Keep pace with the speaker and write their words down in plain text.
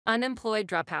Unemployed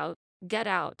dropout, get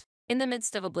out. In the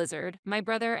midst of a blizzard, my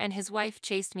brother and his wife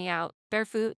chased me out,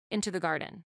 barefoot, into the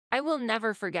garden. I will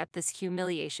never forget this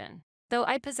humiliation. Though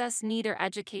I possess neither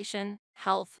education,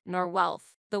 health, nor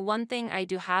wealth, the one thing I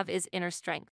do have is inner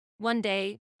strength. One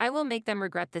day, I will make them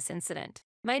regret this incident.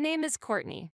 My name is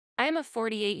Courtney. I am a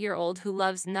 48-year-old who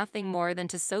loves nothing more than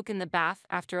to soak in the bath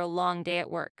after a long day at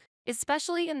work.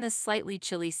 Especially in this slightly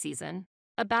chilly season,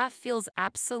 a bath feels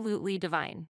absolutely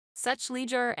divine. Such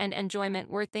leisure and enjoyment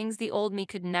were things the old me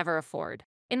could never afford.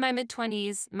 In my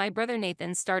mid-20s, my brother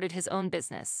Nathan started his own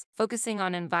business, focusing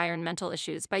on environmental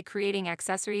issues by creating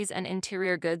accessories and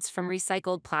interior goods from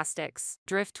recycled plastics,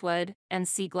 driftwood, and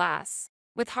sea glass.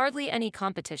 With hardly any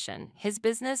competition, his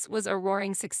business was a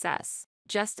roaring success,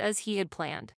 just as he had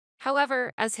planned.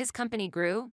 However, as his company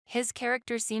grew, his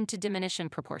character seemed to diminish in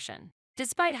proportion.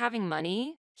 Despite having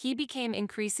money, he became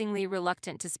increasingly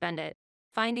reluctant to spend it,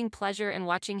 finding pleasure in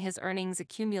watching his earnings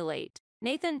accumulate.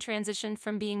 Nathan transitioned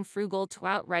from being frugal to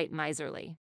outright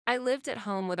miserly. I lived at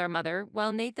home with our mother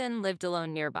while Nathan lived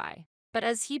alone nearby. But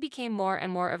as he became more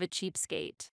and more of a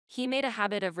cheapskate, he made a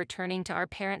habit of returning to our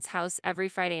parents' house every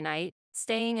Friday night,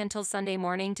 staying until Sunday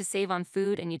morning to save on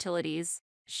food and utilities,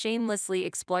 shamelessly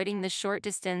exploiting the short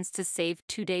distance to save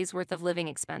 2 days' worth of living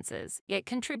expenses, yet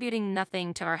contributing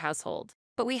nothing to our household.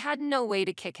 But we had no way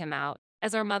to kick him out,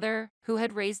 as our mother, who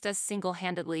had raised us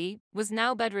single-handedly, was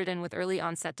now bedridden with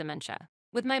early-onset dementia.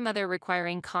 With my mother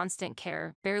requiring constant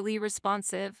care, barely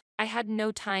responsive, I had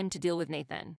no time to deal with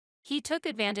Nathan. He took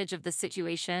advantage of the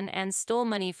situation and stole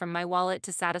money from my wallet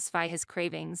to satisfy his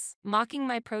cravings, mocking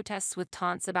my protests with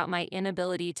taunts about my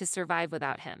inability to survive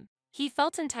without him. He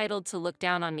felt entitled to look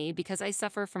down on me because I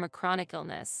suffer from a chronic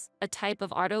illness, a type of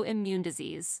autoimmune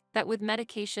disease, that with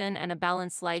medication and a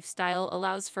balanced lifestyle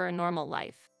allows for a normal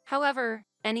life. However,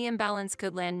 any imbalance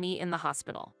could land me in the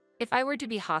hospital. If I were to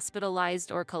be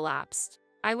hospitalized or collapsed,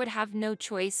 I would have no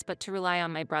choice but to rely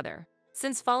on my brother.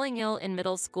 Since falling ill in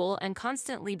middle school and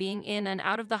constantly being in and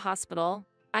out of the hospital,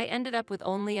 I ended up with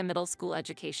only a middle school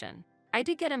education. I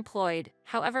did get employed,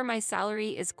 however my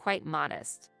salary is quite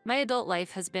modest. My adult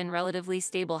life has been relatively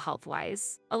stable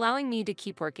health-wise, allowing me to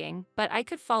keep working, but I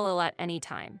could fall ill at any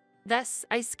time. Thus,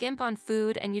 I skimp on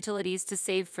food and utilities to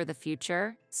save for the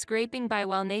future, scraping by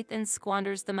while Nathan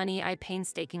squanders the money I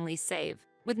painstakingly save.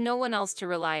 With no one else to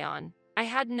rely on, I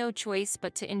had no choice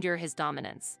but to endure his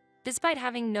dominance. Despite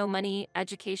having no money,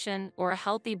 education, or a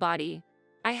healthy body,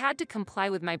 I had to comply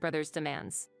with my brother's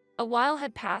demands. A while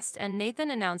had passed and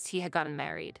Nathan announced he had gotten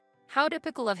married. How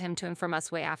typical of him to inform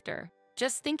us way after.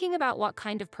 Just thinking about what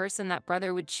kind of person that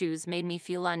brother would choose made me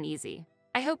feel uneasy.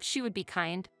 I hoped she would be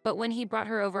kind, but when he brought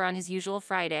her over on his usual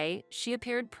Friday, she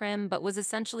appeared prim but was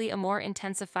essentially a more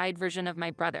intensified version of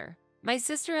my brother. My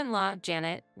sister-in-law,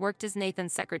 Janet, worked as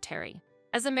Nathan's secretary.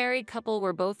 As a married couple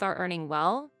where both are earning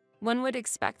well, one would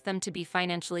expect them to be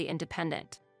financially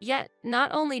independent. Yet,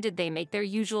 not only did they make their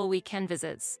usual weekend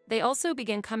visits, they also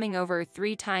began coming over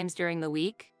 3 times during the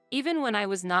week, even when I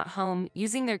was not home,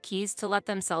 using their keys to let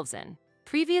themselves in.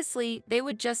 Previously, they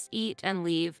would just eat and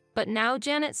leave, but now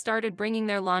Janet started bringing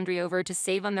their laundry over to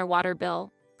save on their water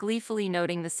bill, gleefully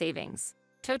noting the savings.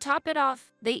 To top it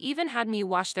off, they even had me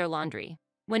wash their laundry.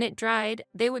 When it dried,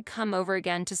 they would come over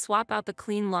again to swap out the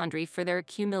clean laundry for their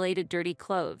accumulated dirty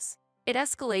clothes. It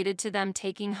escalated to them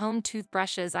taking home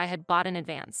toothbrushes I had bought in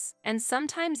advance, and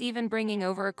sometimes even bringing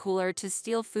over a cooler to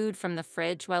steal food from the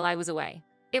fridge while I was away.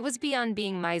 It was beyond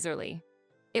being miserly.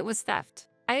 It was theft.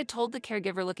 I had told the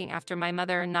caregiver looking after my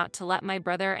mother not to let my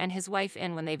brother and his wife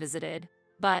in when they visited,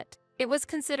 but it was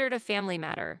considered a family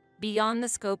matter, beyond the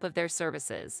scope of their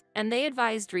services, and they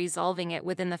advised resolving it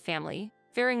within the family,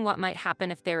 fearing what might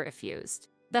happen if they refused.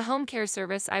 The home care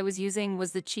service I was using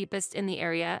was the cheapest in the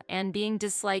area, and being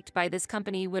disliked by this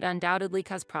company would undoubtedly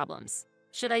cause problems.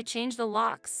 Should I change the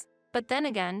locks? But then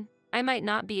again, I might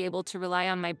not be able to rely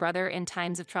on my brother in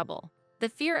times of trouble. The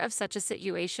fear of such a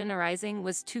situation arising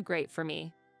was too great for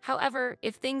me. However,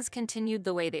 if things continued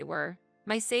the way they were,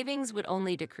 my savings would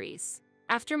only decrease.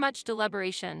 After much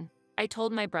deliberation, I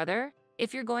told my brother,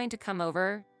 if you're going to come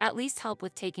over, at least help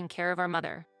with taking care of our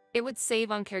mother. It would save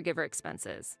on caregiver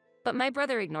expenses. But my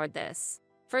brother ignored this.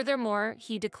 Furthermore,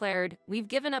 he declared, we've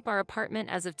given up our apartment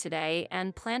as of today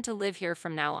and plan to live here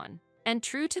from now on. And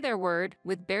true to their word,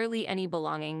 with barely any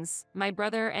belongings, my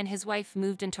brother and his wife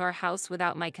moved into our house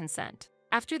without my consent.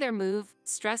 After their move,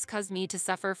 stress caused me to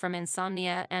suffer from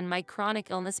insomnia and my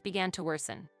chronic illness began to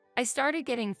worsen. I started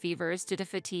getting fevers due to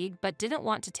fatigue but didn't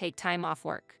want to take time off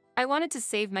work. I wanted to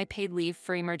save my paid leave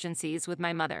for emergencies with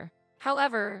my mother.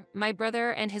 However, my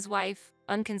brother and his wife,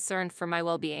 unconcerned for my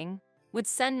well-being, would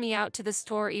send me out to the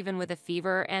store even with a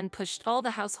fever, and pushed all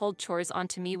the household chores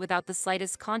onto me without the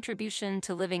slightest contribution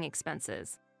to living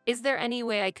expenses. Is there any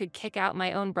way I could kick out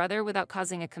my own brother without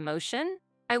causing a commotion?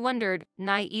 I wondered,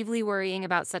 naively worrying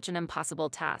about such an impossible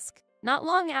task. Not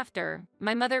long after,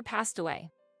 my mother passed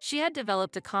away. She had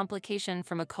developed a complication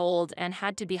from a cold and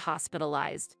had to be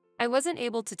hospitalized. I wasn't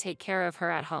able to take care of her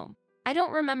at home. I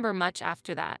don't remember much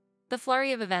after that. The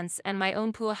flurry of events and my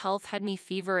own poor health had me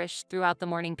feverish throughout the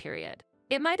mourning period.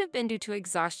 It might have been due to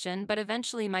exhaustion, but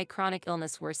eventually my chronic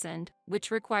illness worsened,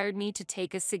 which required me to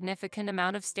take a significant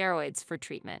amount of steroids for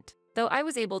treatment. Though I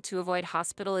was able to avoid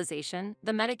hospitalization,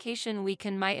 the medication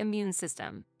weakened my immune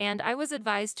system, and I was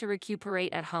advised to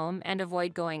recuperate at home and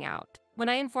avoid going out. When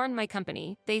I informed my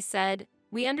company, they said,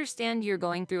 "We understand you're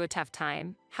going through a tough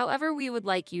time, however we would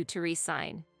like you to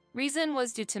resign." Reason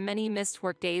was due to many missed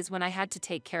work days when I had to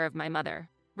take care of my mother.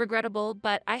 Regrettable,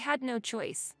 but I had no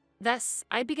choice. Thus,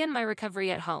 I began my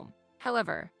recovery at home.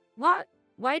 However, what?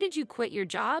 Why did you quit your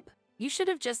job? You should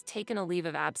have just taken a leave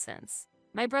of absence.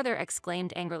 My brother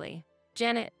exclaimed angrily.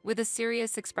 Janet, with a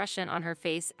serious expression on her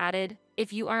face, added,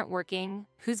 "If you aren't working,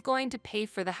 who's going to pay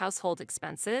for the household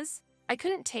expenses?" I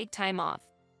couldn't take time off.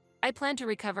 I plan to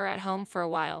recover at home for a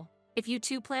while. If you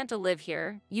two plan to live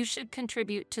here, you should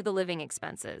contribute to the living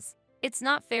expenses. It's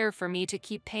not fair for me to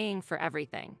keep paying for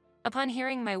everything. Upon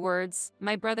hearing my words,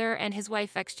 my brother and his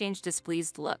wife exchanged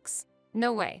displeased looks.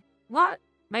 No way. What?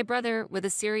 My brother, with a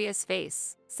serious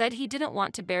face, said he didn't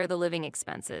want to bear the living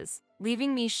expenses,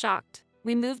 leaving me shocked.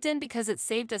 We moved in because it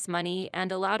saved us money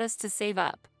and allowed us to save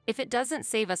up. If it doesn't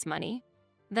save us money,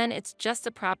 then it's just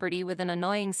a property with an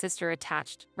annoying sister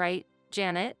attached, right,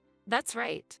 Janet? That's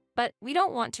right. But we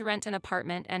don't want to rent an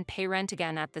apartment and pay rent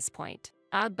again at this point.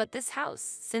 But this house,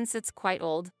 since it's quite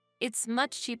old, it's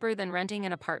much cheaper than renting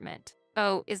an apartment.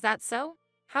 Oh, is that so?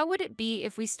 How would it be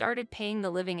if we started paying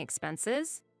the living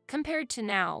expenses? Compared to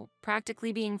now,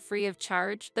 practically being free of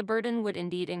charge, the burden would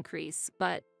indeed increase,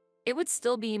 but it would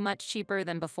still be much cheaper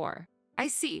than before. I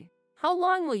see. How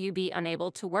long will you be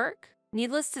unable to work?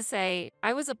 Needless to say,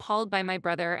 I was appalled by my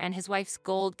brother and his wife's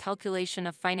cold calculation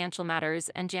of financial matters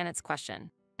and Janet's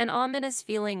question. An ominous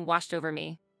feeling washed over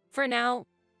me. For now,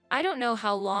 I don't know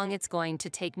how long it's going to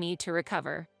take me to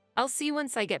recover. I'll see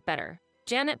once I get better.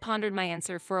 Janet pondered my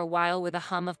answer for a while with a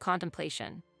hum of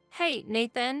contemplation. Hey,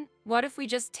 Nathan, what if we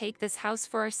just take this house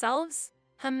for ourselves?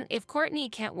 If Courtney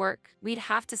can't work, we'd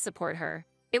have to support her.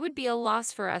 It would be a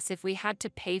loss for us if we had to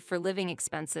pay for living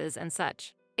expenses and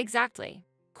such. Exactly.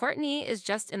 Courtney is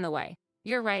just in the way.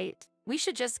 You're right. We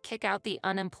should just kick out the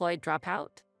unemployed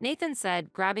dropout, Nathan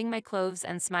said, grabbing my clothes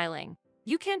and smiling.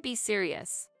 You can't be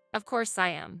serious. Of course I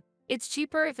am. It's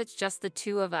cheaper if it's just the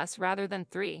two of us rather than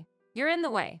three. You're in the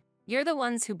way. You're the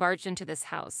ones who barged into this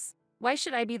house. Why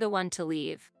should I be the one to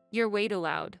leave? You're way too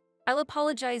loud. I'll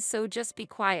apologize, so just be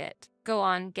quiet. Go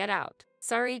on, get out.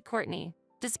 Sorry, Courtney.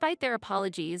 Despite their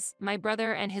apologies, my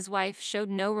brother and his wife showed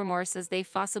no remorse as they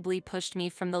forcibly pushed me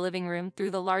from the living room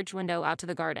through the large window out to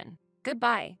the garden.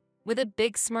 Goodbye. With a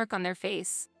big smirk on their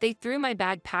face, they threw my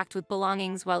bag packed with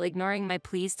belongings while ignoring my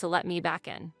pleas to let me back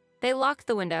in. They locked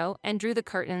the window and drew the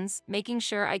curtains, making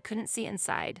sure I couldn't see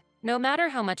inside. No matter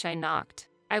how much I knocked,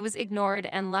 I was ignored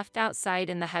and left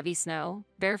outside in the heavy snow,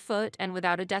 barefoot and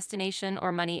without a destination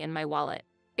or money in my wallet.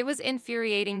 It was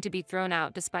infuriating to be thrown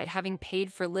out despite having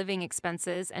paid for living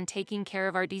expenses and taking care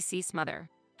of our deceased mother.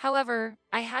 However,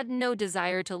 I had no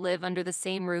desire to live under the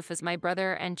same roof as my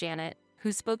brother and Janet,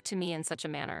 who spoke to me in such a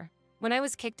manner. When I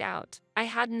was kicked out, I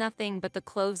had nothing but the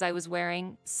clothes I was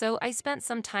wearing, so I spent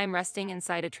some time resting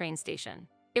inside a train station.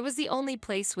 It was the only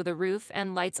place with a roof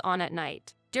and lights on at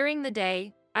night. During the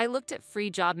day, I looked at free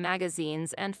job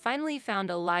magazines and finally found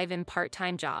a live-in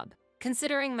part-time job.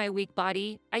 Considering my weak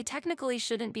body, I technically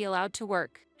shouldn't be allowed to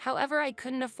work. However, I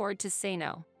couldn't afford to say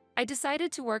no. I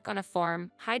decided to work on a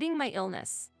farm, hiding my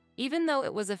illness. Even though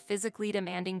it was a physically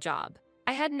demanding job,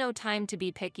 I had no time to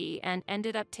be picky and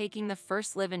ended up taking the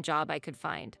first live-in job I could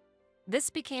find.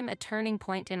 This became a turning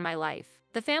point in my life.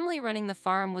 The family running the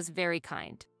farm was very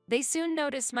kind. They soon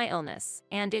noticed my illness,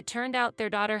 and it turned out their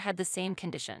daughter had the same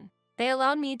condition. They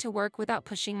allowed me to work without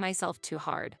pushing myself too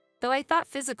hard. Though I thought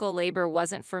physical labor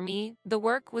wasn't for me, the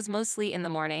work was mostly in the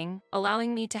morning,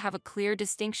 allowing me to have a clear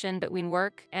distinction between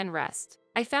work and rest.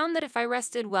 I found that if I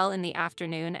rested well in the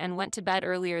afternoon and went to bed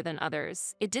earlier than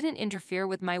others, it didn't interfere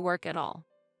with my work at all.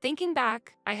 Thinking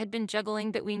back, I had been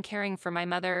juggling between caring for my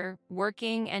mother,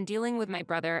 working, and dealing with my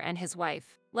brother and his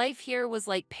wife. Life here was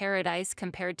like paradise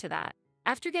compared to that.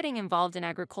 After getting involved in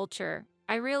agriculture,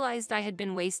 I realized I had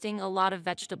been wasting a lot of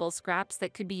vegetable scraps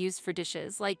that could be used for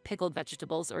dishes like pickled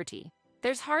vegetables or tea.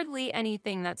 There's hardly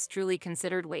anything that's truly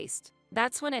considered waste.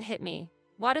 That's when it hit me.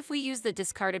 What if we use the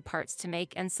discarded parts to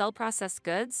make and sell processed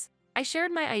goods? I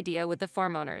shared my idea with the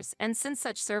farm owners, and since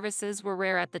such services were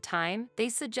rare at the time, they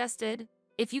suggested,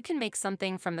 if you can make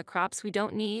something from the crops we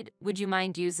don't need, would you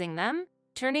mind using them?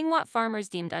 Turning what farmers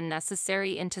deemed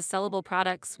unnecessary into sellable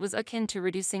products was akin to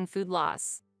reducing food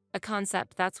loss, a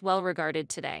concept that's well regarded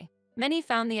today. Many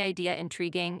found the idea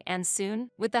intriguing, and soon,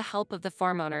 with the help of the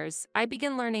farm owners, I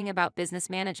began learning about business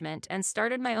management and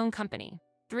started my own company.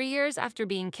 3 years after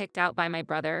being kicked out by my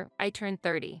brother, I turned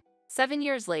 30. 7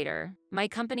 years later, my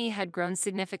company had grown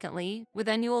significantly, with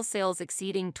annual sales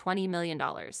exceeding $20 million.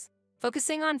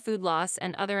 Focusing on food loss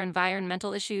and other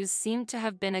environmental issues seemed to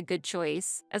have been a good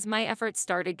choice, as my efforts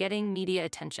started getting media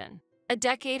attention. A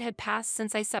decade had passed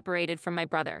since I separated from my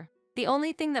brother. The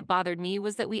only thing that bothered me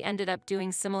was that we ended up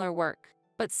doing similar work,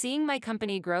 but seeing my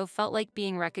company grow felt like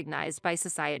being recognized by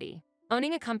society.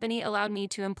 Owning a company allowed me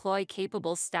to employ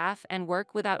capable staff and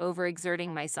work without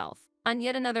overexerting myself. On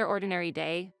yet another ordinary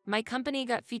day, my company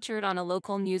got featured on a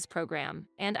local news program,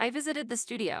 and I visited the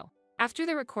studio. After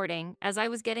the recording, as I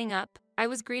was getting up, I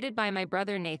was greeted by my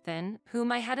brother Nathan,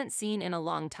 whom I hadn't seen in a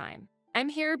long time. I'm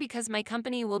here because my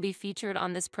company will be featured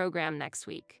on this program next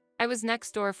week. I was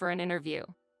next door for an interview.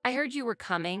 I heard you were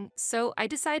coming, so I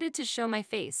decided to show my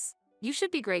face. You should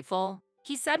be grateful,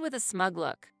 he said with a smug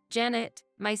look. Janet,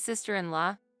 my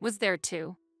sister-in-law, was there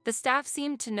too. The staff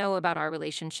seemed to know about our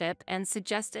relationship and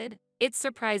suggested, it's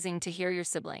surprising to hear your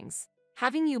siblings.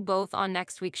 Having you both on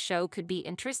next week's show could be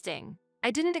interesting. I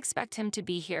didn't expect him to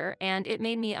be here and it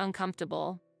made me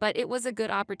uncomfortable, but it was a good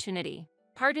opportunity.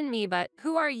 Pardon me, but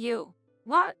who are you?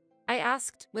 What? I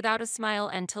asked, without a smile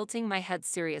and tilting my head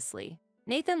seriously.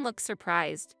 Nathan looked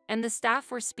surprised, and the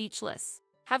staff were speechless.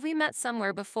 Have we met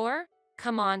somewhere before?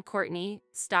 Come on, Courtney,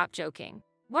 stop joking.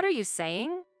 What are you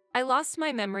saying? I lost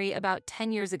my memory about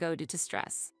 10 years ago due to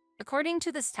stress. According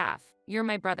to the staff, you're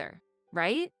my brother,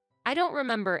 right? I don't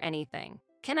remember anything.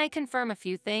 Can I confirm a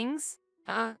few things?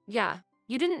 Yeah.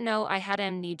 You didn't know I had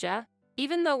amnesia,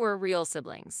 even though we're real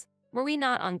siblings. Were we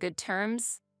not on good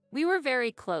terms? We were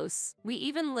very close. We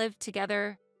even lived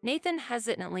together. Nathan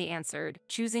hesitantly answered,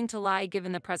 choosing to lie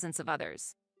given the presence of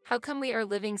others. How come we are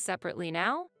living separately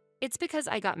now? It's because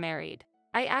I got married.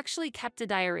 I actually kept a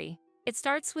diary. It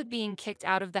starts with being kicked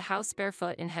out of the house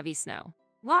barefoot in heavy snow.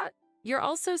 What? You're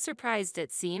also surprised,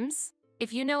 it seems?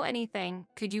 If you know anything,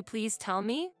 could you please tell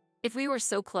me? If we were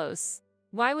so close,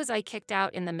 why was I kicked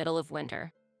out in the middle of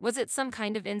winter? Was it some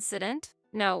kind of incident?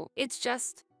 No, it's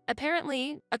just...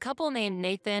 Apparently, a couple named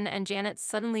Nathan and Janet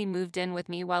suddenly moved in with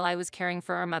me while I was caring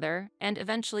for our mother, and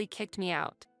eventually kicked me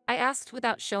out. I asked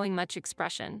without showing much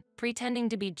expression, pretending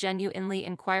to be genuinely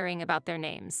inquiring about their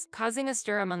names, causing a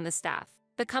stir among the staff.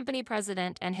 The company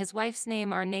president and his wife's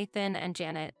name are Nathan and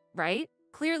Janet, right?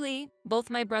 Clearly, both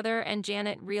my brother and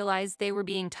Janet realized they were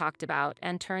being talked about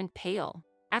and turned pale.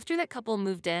 After that couple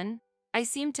moved in, I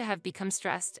seemed to have become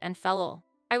stressed and fell ill.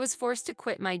 I was forced to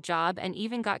quit my job and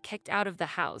even got kicked out of the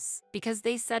house because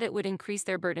they said it would increase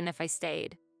their burden if I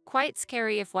stayed. Quite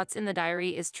scary if what's in the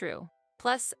diary is true.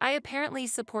 Plus, I apparently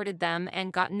supported them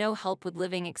and got no help with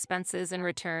living expenses in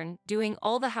return, doing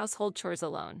all the household chores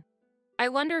alone. I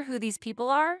wonder who these people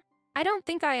are? I don't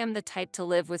think I am the type to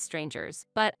live with strangers,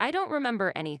 but I don't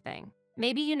remember anything.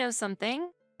 Maybe you know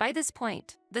something? By this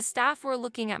point, the staff were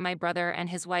looking at my brother and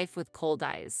his wife with cold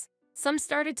eyes. Some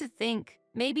started to think,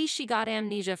 maybe she got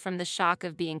amnesia from the shock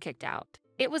of being kicked out.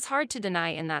 It was hard to deny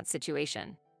in that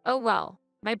situation. Oh well,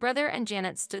 my brother and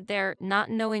Janet stood there not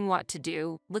knowing what to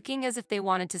do, looking as if they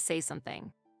wanted to say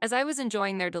something. As I was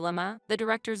enjoying their dilemma, the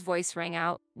director's voice rang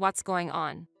out, "What's going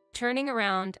on?" Turning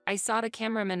around, I saw the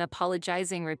cameraman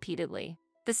apologizing repeatedly.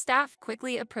 The staff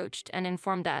quickly approached and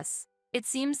informed us. It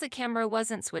seems the camera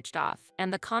wasn't switched off,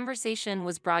 and the conversation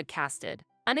was broadcasted.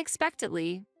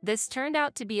 Unexpectedly, this turned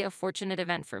out to be a fortunate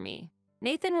event for me.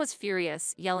 Nathan was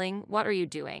furious, yelling, "What are you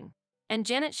doing?" And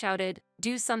Janet shouted,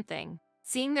 "Do something."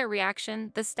 Seeing their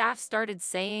reaction, the staff started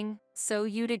saying, "So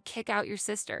you did kick out your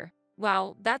sister?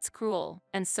 Wow, that's cruel,"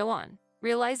 and so on.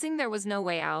 Realizing there was no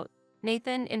way out,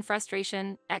 Nathan, in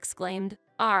frustration, exclaimed,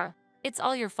 It's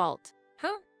all your fault."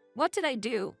 Huh? What did I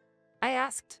do? I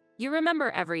asked. You remember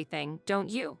everything, don't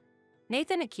you?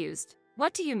 Nathan accused.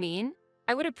 What do you mean?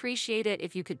 I would appreciate it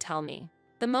if you could tell me.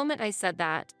 The moment I said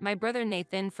that, my brother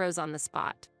Nathan froze on the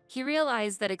spot. He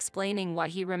realized that explaining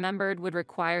what he remembered would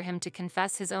require him to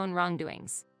confess his own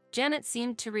wrongdoings. Janet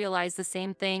seemed to realize the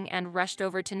same thing and rushed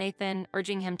over to Nathan,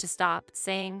 urging him to stop,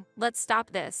 saying, "Let's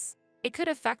stop this. It could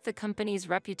affect the company's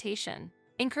reputation."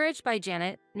 Encouraged by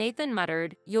Janet, Nathan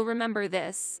muttered, "You'll remember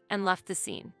this," and left the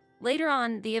scene. Later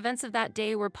on, the events of that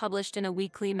day were published in a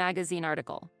weekly magazine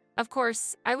article. Of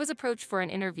course, I was approached for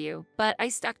an interview, but I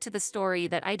stuck to the story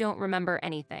that I don't remember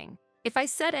anything. If I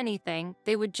said anything,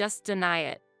 they would just deny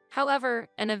it. However,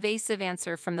 an evasive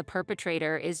answer from the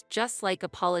perpetrator is just like a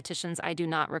politician's "I do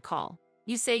not recall."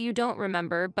 You say you don't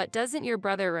remember, but doesn't your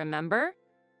brother remember?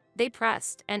 They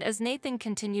pressed, and as Nathan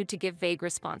continued to give vague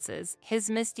responses, his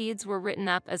misdeeds were written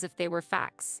up as if they were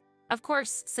facts. Of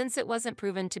course, since it wasn't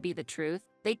proven to be the truth,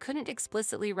 they couldn't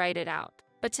explicitly write it out.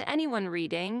 But to anyone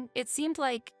reading, it seemed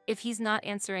like, if he's not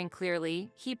answering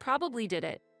clearly, he probably did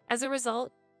it. As a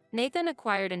result, Nathan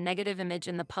acquired a negative image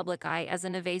in the public eye as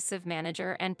an evasive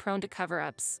manager and prone to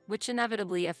cover-ups, which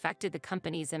inevitably affected the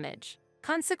company's image.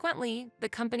 Consequently, the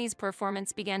company's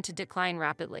performance began to decline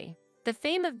rapidly. The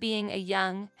fame of being a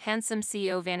young, handsome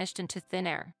CEO vanished into thin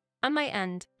air. On my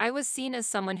end, I was seen as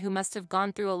someone who must have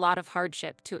gone through a lot of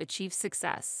hardship to achieve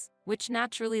success, which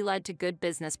naturally led to good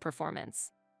business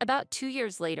performance. About 2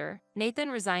 years later, Nathan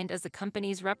resigned as the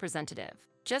company's representative.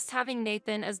 Just having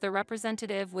Nathan as the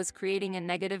representative was creating a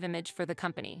negative image for the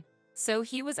company. So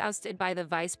he was ousted by the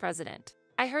vice president.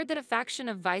 I heard that a faction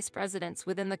of vice presidents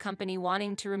within the company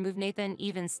wanting to remove Nathan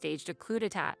even staged a coup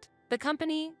d'etat. The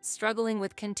company, struggling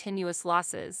with continuous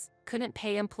losses, couldn't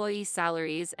pay employee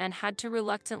salaries and had to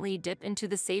reluctantly dip into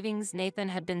the savings Nathan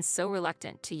had been so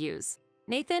reluctant to use.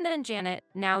 Nathan and Janet,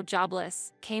 now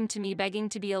jobless, came to me begging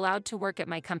to be allowed to work at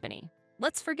my company.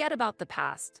 "Let's forget about the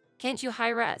past. Can't you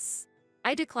hire us?"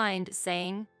 I declined,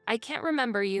 saying, "I can't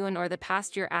remember you nor the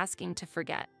past you're asking to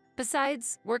forget.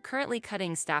 Besides, we're currently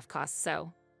cutting staff costs,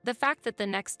 so." The fact that the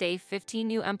next day 15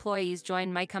 new employees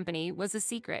joined my company was a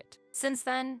secret. Since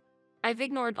then, I've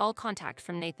ignored all contact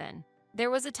from Nathan.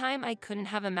 There was a time I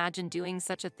couldn't have imagined doing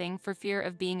such a thing for fear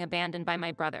of being abandoned by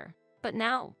my brother. But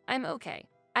now, I'm okay.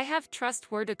 I have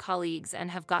trustworthy colleagues and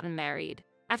have gotten married.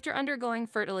 After undergoing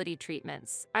fertility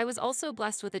treatments, I was also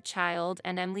blessed with a child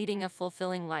and am leading a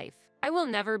fulfilling life. I will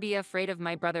never be afraid of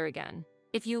my brother again.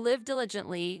 If you live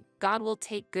diligently, God will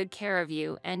take good care of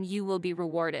you and you will be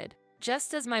rewarded.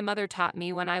 Just as my mother taught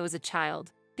me when I was a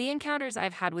child, the encounters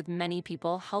I've had with many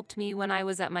people helped me when I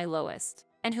was at my lowest,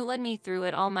 and who led me through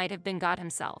it all might have been God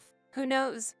himself. Who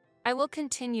knows? I will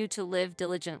continue to live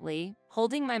diligently,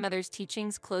 holding my mother's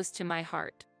teachings close to my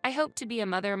heart. I hope to be a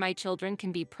mother my children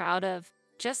can be proud of,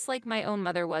 just like my own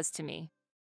mother was to me.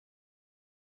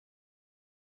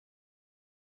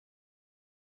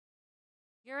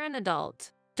 You're an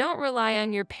adult. Don't rely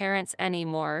on your parents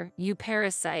anymore, you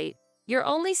parasite. You're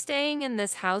only staying in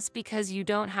this house because you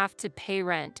don't have to pay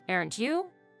rent, aren't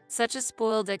you? Such a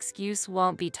spoiled excuse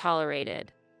won't be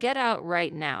tolerated. Get out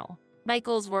right now.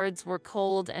 Michael's words were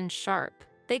cold and sharp.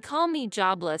 They call me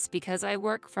jobless because I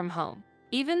work from home.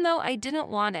 Even though I didn't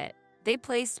want it, they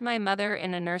placed my mother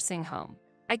in a nursing home.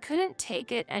 I couldn't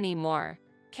take it anymore.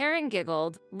 Karen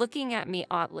giggled, looking at me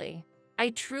oddly.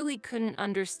 I truly couldn't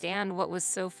understand what was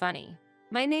so funny.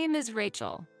 My name is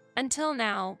Rachel. Until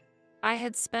now, I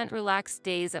had spent relaxed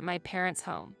days at my parents'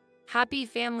 home. Happy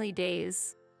family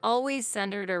days, always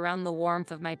centered around the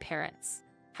warmth of my parents.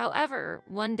 However,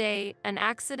 one day, an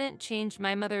accident changed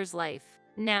my mother's life.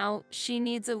 Now, she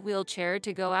needs a wheelchair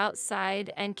to go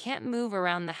outside and can't move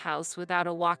around the house without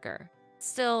a walker.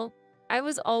 Still, I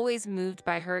was always moved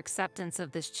by her acceptance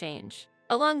of this change.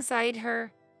 Alongside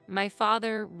her, my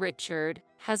father, Richard,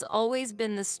 has always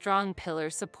been the strong pillar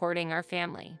supporting our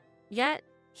family. Yet,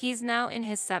 he's now in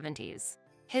his 70s.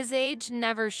 His age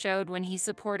never showed when he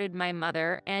supported my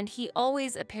mother, and he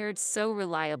always appeared so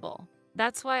reliable.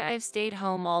 That's why I've stayed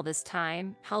home all this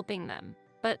time, helping them.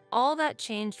 But all that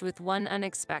changed with one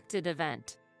unexpected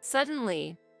event.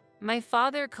 Suddenly, my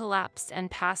father collapsed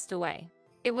and passed away.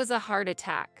 It was a heart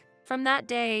attack. From that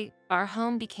day, our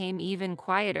home became even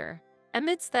quieter.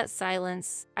 Amidst that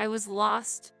silence, I was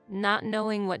lost, not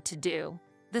knowing what to do.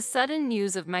 The sudden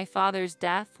news of my father's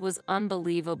death was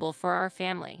unbelievable for our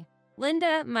family.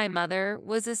 Linda, my mother,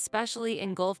 was especially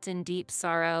engulfed in deep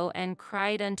sorrow and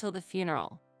cried until the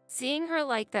funeral. Seeing her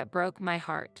like that broke my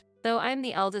heart. Though I'm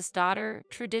the eldest daughter,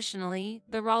 traditionally,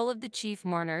 the role of the chief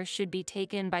mourner should be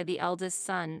taken by the eldest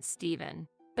son, Stephen.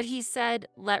 But he said,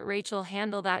 let Rachel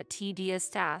handle that tedious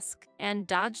task, and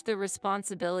dodged the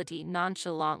responsibility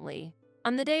nonchalantly.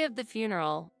 On the day of the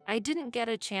funeral, I didn't get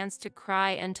a chance to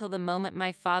cry until the moment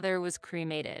my father was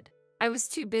cremated. I was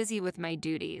too busy with my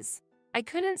duties. I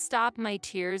couldn't stop my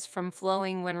tears from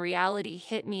flowing when reality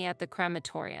hit me at the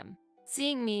crematorium.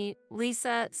 Seeing me,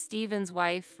 Lisa, Stephen's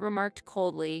wife, remarked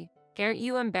coldly, "Aren't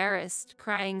you embarrassed,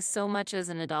 crying so much as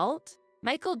an adult?"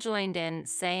 Michael joined in,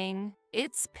 saying,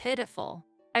 "It's pitiful.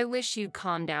 I wish you'd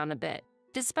calm down a bit."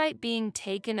 Despite being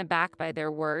taken aback by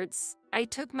their words, I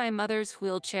took my mother's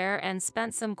wheelchair and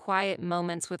spent some quiet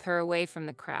moments with her away from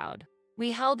the crowd.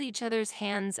 We held each other's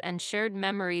hands and shared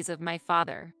memories of my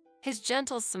father, his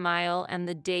gentle smile, and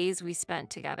the days we spent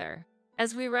together.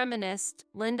 As we reminisced,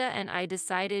 Linda and I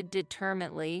decided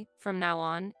determinedly, from now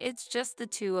on, it's just the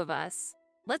two of us.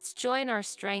 Let's join our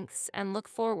strengths and look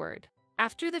forward.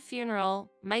 After the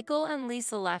funeral, Michael and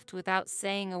Lisa left without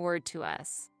saying a word to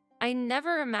us. I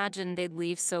never imagined they'd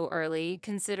leave so early,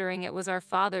 considering it was our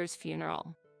father's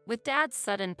funeral. With Dad's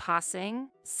sudden passing,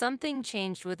 something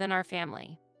changed within our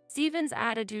family. Stephen's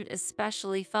attitude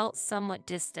especially felt somewhat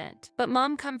distant, but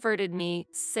Mom comforted me,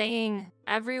 saying,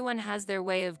 "Everyone has their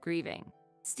way of grieving.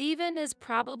 Stephen is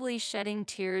probably shedding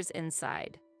tears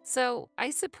inside." So I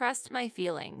suppressed my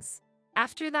feelings.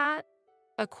 After that,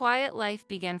 a quiet life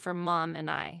began for Mom and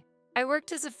I. I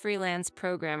worked as a freelance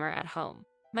programmer at home.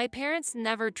 My parents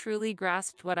never truly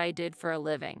grasped what I did for a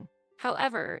living.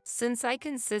 However, since I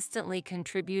consistently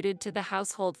contributed to the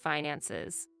household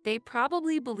finances, they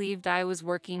probably believed I was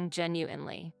working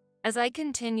genuinely. As I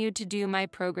continued to do my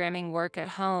programming work at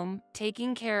home,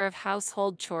 taking care of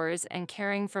household chores and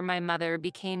caring for my mother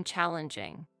became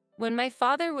challenging. When my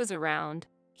father was around,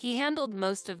 he handled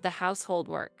most of the household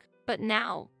work. But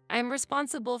now, I'm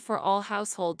responsible for all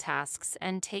household tasks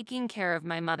and taking care of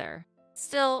my mother.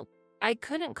 Still, I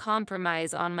couldn't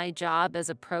compromise on my job as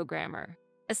a programmer.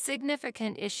 A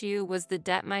significant issue was the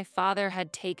debt my father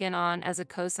had taken on as a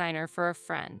cosigner for a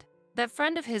friend. That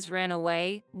friend of his ran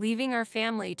away, leaving our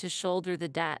family to shoulder the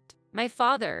debt. My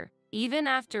father, even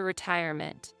after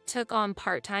retirement, took on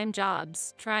part-time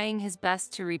jobs, trying his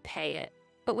best to repay it.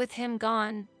 But with him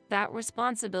gone, that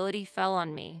responsibility fell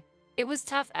on me. It was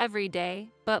tough every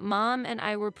day, but Mom and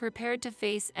I were prepared to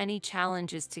face any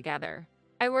challenges together.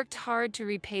 I worked hard to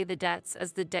repay the debts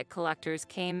as the debt collectors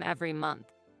came every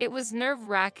month. It was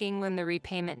nerve-wracking when the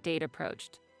repayment date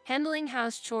approached. Handling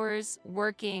house chores,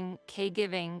 working,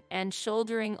 caregiving, and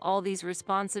shouldering all these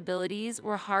responsibilities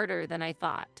were harder than I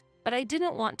thought. But I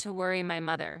didn't want to worry my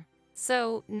mother.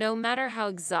 So, no matter how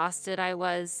exhausted I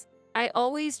was, I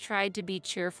always tried to be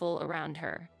cheerful around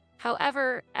her.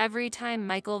 However, every time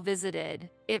Michael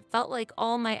visited, it felt like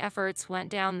all my efforts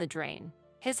went down the drain.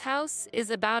 His house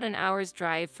is about an hour's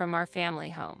drive from our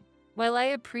family home. While I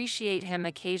appreciate him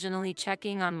occasionally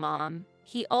checking on Mom,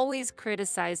 he always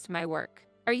criticized my work.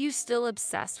 "Are you still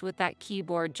obsessed with that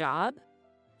keyboard job?"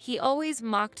 He always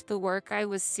mocked the work I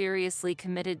was seriously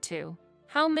committed to.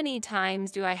 How many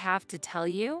times do I have to tell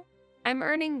you? I'm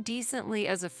earning decently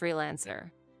as a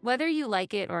freelancer. Whether you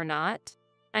like it or not,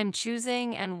 I'm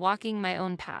choosing and walking my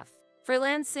own path.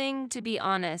 Freelancing, to be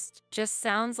honest, just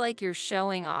sounds like you're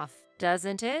showing off,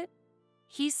 doesn't it?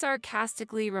 He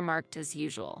sarcastically remarked as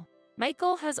usual.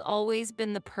 Michael has always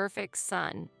been the perfect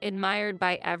son, admired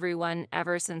by everyone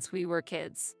ever since we were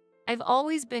kids. I've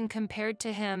always been compared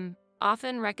to him,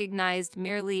 often recognized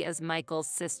merely as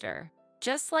Michael's sister.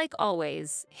 Just like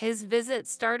always, his visit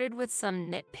started with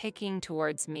some nitpicking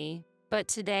towards me, but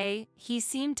today, he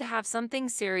seemed to have something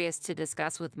serious to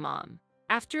discuss with Mom.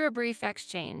 After a brief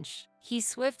exchange, he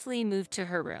swiftly moved to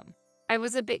her room. I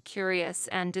was a bit curious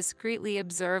and discreetly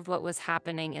observed what was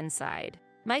happening inside.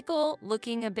 Michael,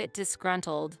 looking a bit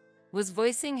disgruntled, was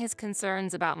voicing his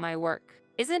concerns about my work.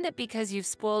 "Isn't it because you've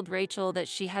spoiled Rachel that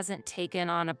she hasn't taken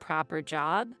on a proper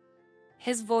job?"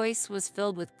 His voice was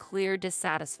filled with clear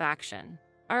dissatisfaction.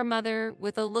 Our mother,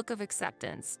 with a look of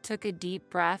acceptance, took a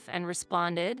deep breath and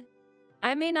responded,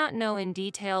 "I may not know in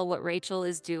detail what Rachel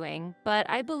is doing, but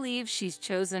I believe she's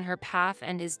chosen her path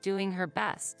and is doing her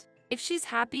best. If she's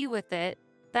happy with it,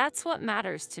 that's what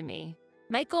matters to me."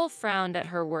 Michael frowned at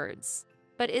her words.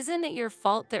 "But isn't it your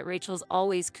fault that Rachel's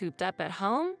always cooped up at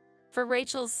home? For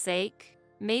Rachel's sake,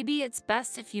 maybe it's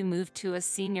best if you move to a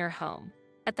senior home."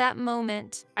 At that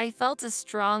moment, I felt a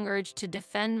strong urge to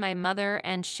defend my mother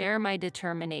and share my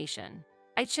determination.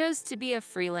 I chose to be a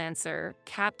freelancer,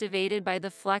 captivated by the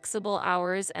flexible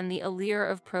hours and the allure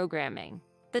of programming.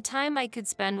 The time I could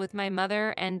spend with my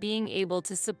mother and being able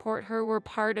to support her were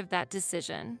part of that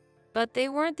decision. But they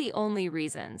weren't the only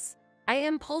reasons. I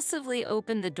impulsively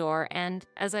opened the door and,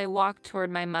 as I walked toward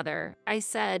my mother, I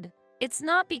said, "It's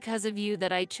not because of you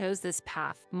that I chose this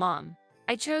path, Mom.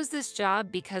 I chose this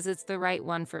job because it's the right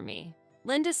one for me."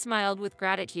 Linda smiled with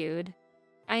gratitude.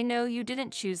 "I know you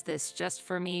didn't choose this just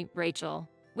for me, Rachel."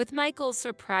 With Michael's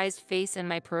surprised face in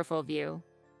my peripheral view,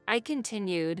 I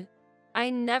continued, "I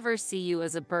never see you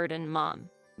as a burden, Mom."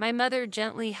 My mother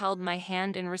gently held my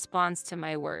hand in response to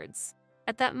my words.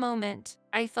 At that moment,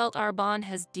 I felt our bond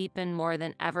has deepened more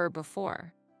than ever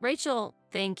before. "Rachel,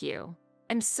 thank you.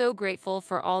 I'm so grateful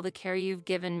for all the care you've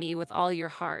given me with all your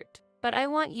heart. But I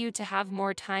want you to have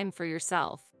more time for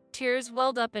yourself." Tears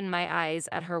welled up in my eyes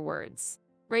at her words.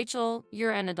 "Rachel,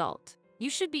 you're an adult. You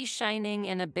should be shining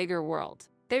in a bigger world.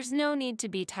 There's no need to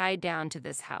be tied down to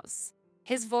this house."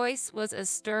 His voice was as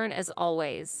stern as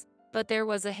always, but there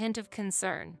was a hint of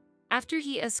concern. After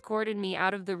he escorted me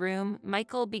out of the room,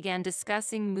 Michael began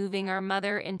discussing moving our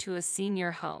mother into a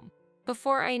senior home.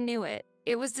 Before I knew it,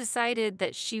 it was decided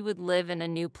that she would live in a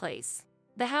new place.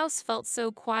 The house felt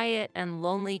so quiet and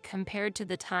lonely compared to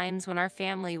the times when our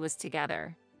family was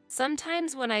together.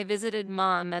 Sometimes when I visited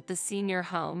Mom at the senior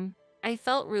home, I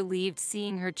felt relieved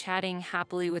seeing her chatting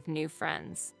happily with new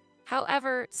friends.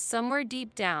 However, somewhere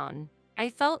deep down,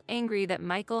 I felt angry that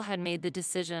Michael had made the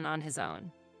decision on his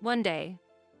own. One day,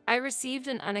 I received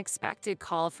an unexpected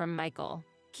call from Michael.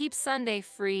 "Keep Sunday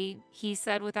free," he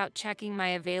said without checking my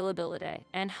availability,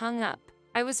 and hung up.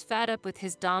 I was fed up with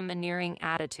his domineering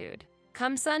attitude.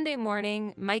 Come Sunday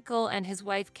morning, Michael and his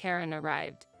wife Karen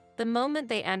arrived. The moment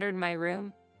they entered my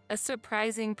room, a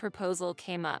surprising proposal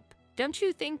came up. "Don't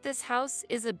you think this house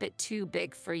is a bit too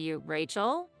big for you,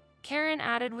 Rachel?" Karen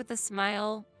added with a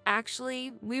smile.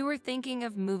 "Actually, we were thinking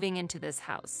of moving into this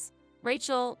house.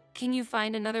 Rachel, can you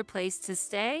find another place to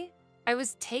stay?" I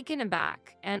was taken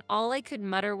aback, and all I could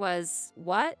mutter was,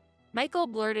 "What?" Michael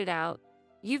blurted out,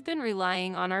 "You've been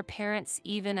relying on our parents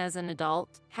even as an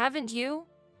adult, haven't you?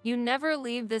 You never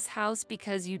leave this house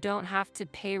because you don't have to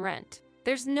pay rent.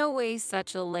 There's no way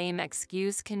such a lame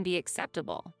excuse can be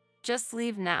acceptable. Just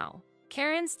leave now."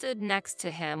 Karen stood next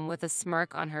to him with a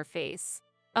smirk on her face.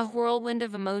 A whirlwind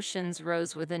of emotions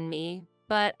rose within me,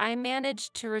 but I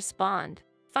managed to respond,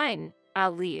 "Fine,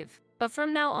 I'll leave. But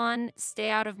from now on, stay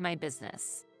out of my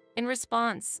business." In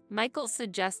response, Michael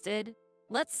suggested,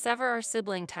 "Let's sever our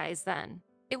sibling ties then.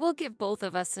 It will give both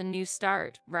of us a new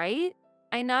start, right?"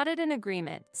 I nodded in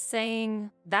agreement,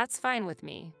 saying, "That's fine with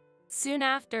me." Soon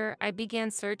after, I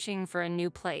began searching for a new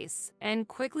place and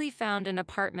quickly found an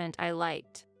apartment I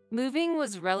liked. Moving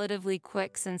was relatively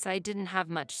quick since I didn't have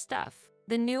much stuff.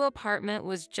 The new apartment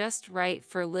was just right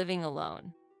for living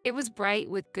alone. It was bright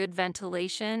with good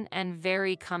ventilation and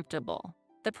very comfortable.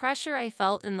 The pressure I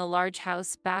felt in the large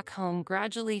house back home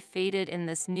gradually faded in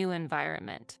this new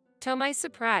environment. To my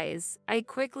surprise, I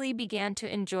quickly began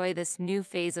to enjoy this new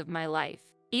phase of my life.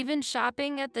 Even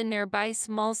shopping at the nearby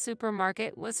small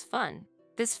supermarket was fun.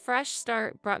 This fresh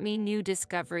start brought me new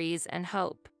discoveries and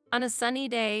hope. On a sunny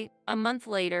day, a month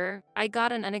later, I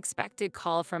got an unexpected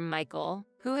call from Michael,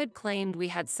 who had claimed we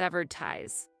had severed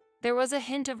ties. There was a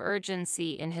hint of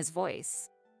urgency in his voice.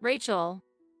 "Rachel,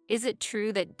 is it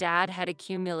true that Dad had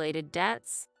accumulated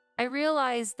debts?" I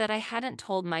realized that I hadn't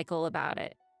told Michael about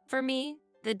it. For me,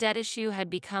 the debt issue had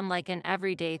become like an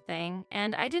everyday thing,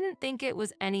 and I didn't think it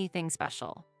was anything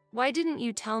special. "Why didn't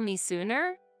you tell me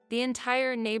sooner? The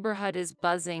entire neighborhood is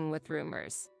buzzing with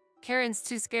rumors. Karen's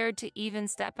too scared to even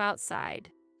step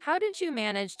outside. How did you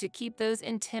manage to keep those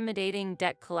intimidating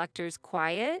debt collectors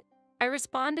quiet?" I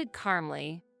responded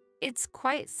calmly, "It's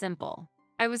quite simple.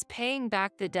 I was paying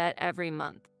back the debt every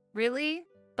month." "Really?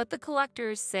 But the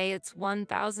collectors say it's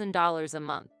 $1,000 a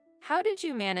month. How did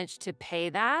you manage to pay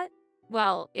that?"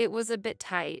 "Well, it was a bit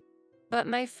tight, but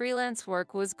my freelance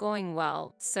work was going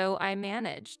well, so I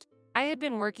managed. I had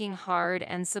been working hard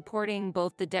and supporting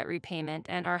both the debt repayment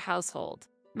and our household."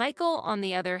 Michael, on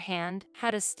the other hand,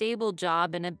 had a stable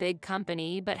job in a big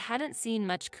company but hadn't seen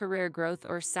much career growth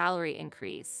or salary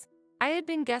increase. I had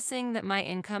been guessing that my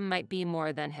income might be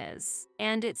more than his,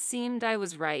 and it seemed I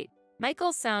was right.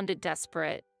 Michael sounded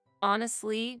desperate.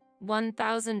 "Honestly,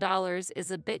 $1,000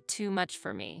 is a bit too much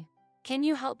for me. Can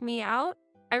you help me out?"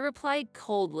 I replied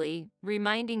coldly,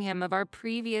 reminding him of our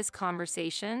previous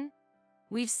conversation.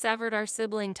 "We've severed our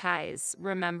sibling ties,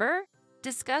 remember?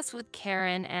 Discuss with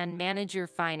Karen and manage your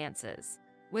finances."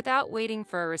 Without waiting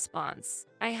for a response,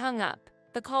 I hung up.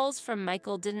 The calls from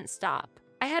Michael didn't stop.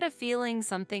 I had a feeling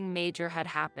something major had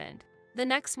happened. The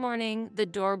next morning, the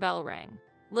doorbell rang.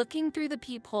 Looking through the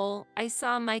peephole, I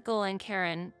saw Michael and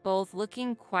Karen, both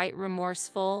looking quite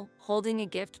remorseful, holding a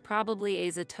gift probably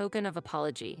as a token of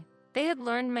apology. They had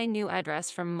learned my new address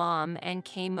from Mom and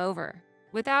came over.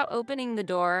 Without opening the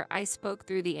door, I spoke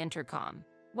through the intercom.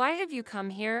 "Why have you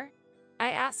come here?"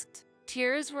 I asked.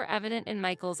 Tears were evident in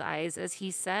Michael's eyes as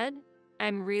he said,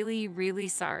 "I'm really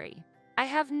sorry. I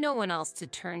have no one else to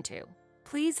turn to.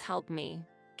 Please help me."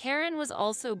 Karen was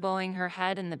also bowing her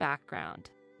head in the background.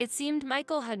 It seemed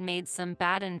Michael had made some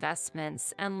bad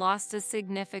investments and lost a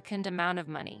significant amount of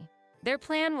money. Their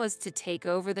plan was to take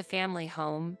over the family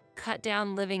home, cut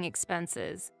down living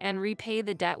expenses, and repay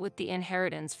the debt with the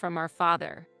inheritance from our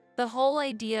father. The whole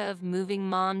idea of moving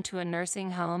Mom to a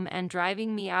nursing home and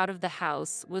driving me out of the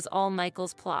house was all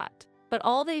Michael's plot. But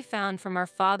all they found from our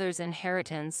father's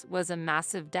inheritance was a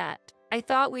massive debt. I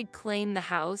thought we'd claim the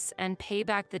house and pay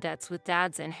back the debts with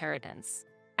Dad's inheritance.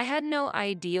 I had no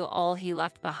idea all he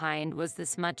left behind was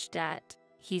this much debt,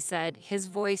 he said, his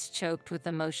voice choked with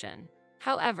emotion.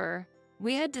 However,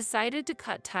 we had decided to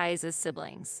cut ties as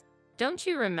siblings. Don't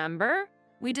you remember?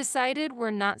 We decided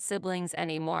we're not siblings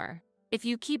anymore. If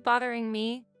you keep bothering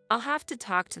me, I'll have to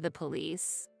talk to the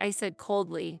police, I said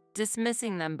coldly,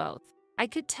 dismissing them both. I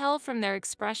could tell from their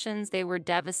expressions they were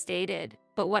devastated,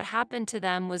 but what happened to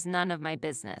them was none of my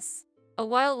business. A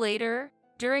while later,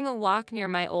 during a walk near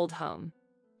my old home,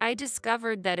 I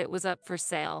discovered that it was up for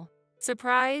sale.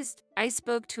 Surprised, I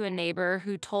spoke to a neighbor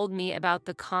who told me about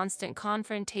the constant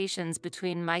confrontations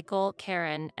between Michael,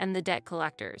 Karen, and the debt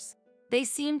collectors. They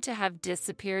seemed to have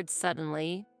disappeared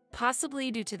suddenly,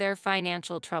 possibly due to their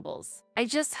financial troubles. I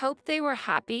just hoped they were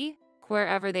happy,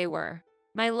 wherever they were.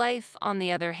 My life, on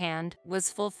the other hand, was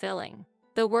fulfilling.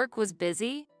 The work was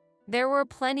busy. There were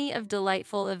plenty of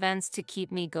delightful events to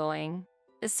keep me going,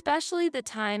 especially the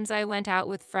times I went out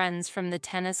with friends from the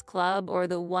tennis club or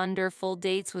the wonderful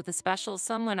dates with a special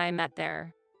someone I met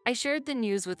there. I shared the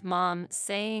news with Mom,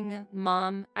 saying,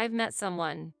 "Mom, I've met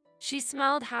someone." She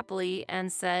smiled happily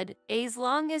and said, "As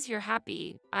long as you're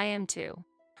happy, I am too."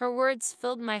 Her words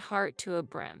filled my heart to a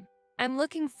brim. I'm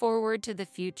looking forward to the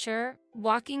future,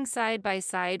 walking side by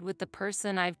side with the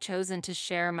person I've chosen to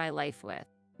share my life with.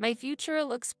 My future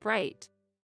looks bright,